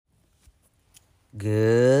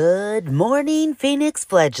Good morning, Phoenix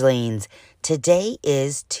fledglings. Today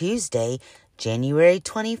is Tuesday, January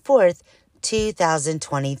 24th,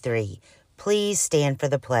 2023. Please stand for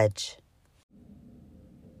the pledge.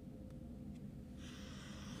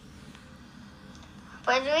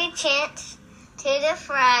 When we chant to the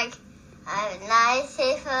flag of the United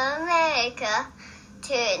States of America,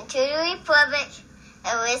 to the republic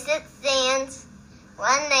in which it stands,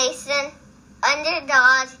 one nation, under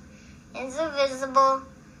God, indivisible,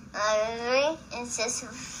 and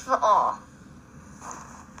justice for all.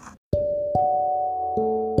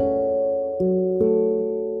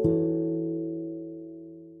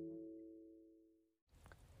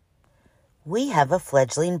 We have a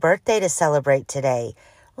fledgling birthday to celebrate today.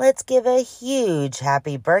 Let's give a huge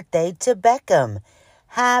happy birthday to Beckham.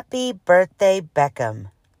 Happy birthday, Beckham.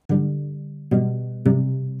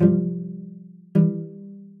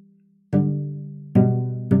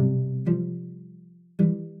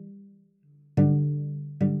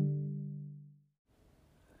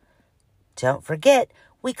 Don't forget,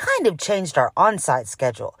 we kind of changed our on-site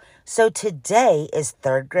schedule. So today is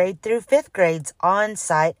 3rd grade through 5th grades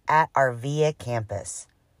on-site at our VIA campus.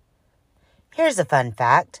 Here's a fun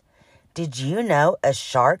fact. Did you know a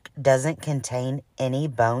shark doesn't contain any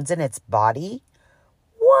bones in its body?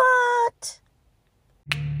 What?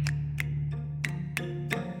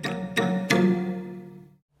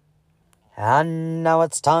 And now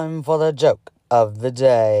it's time for the joke of the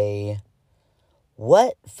day.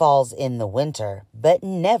 What falls in the winter but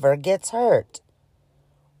never gets hurt?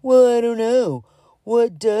 Well, I don't know.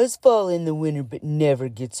 What does fall in the winter but never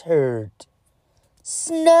gets hurt?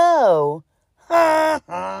 Snow! Ha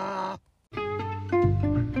ha!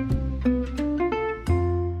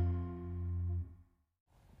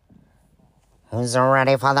 Who's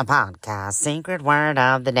ready for the podcast? Secret word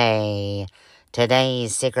of the day.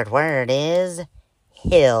 Today's secret word is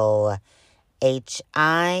hill. Hill.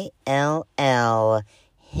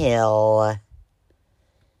 Hill.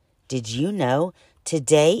 Did you know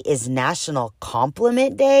today is National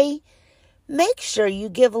Compliment Day? Make sure you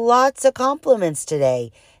give lots of compliments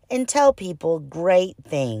today and tell people great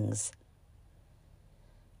things.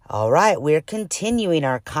 All right, we're continuing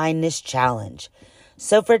our kindness challenge.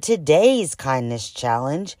 So for today's kindness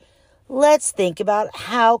challenge, let's think about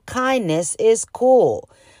how kindness is cool.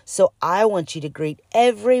 So I want you to greet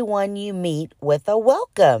everyone you meet with a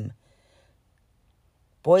welcome.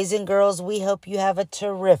 Boys and girls, we hope you have a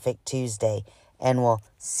terrific Tuesday, and we'll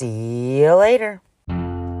see you later.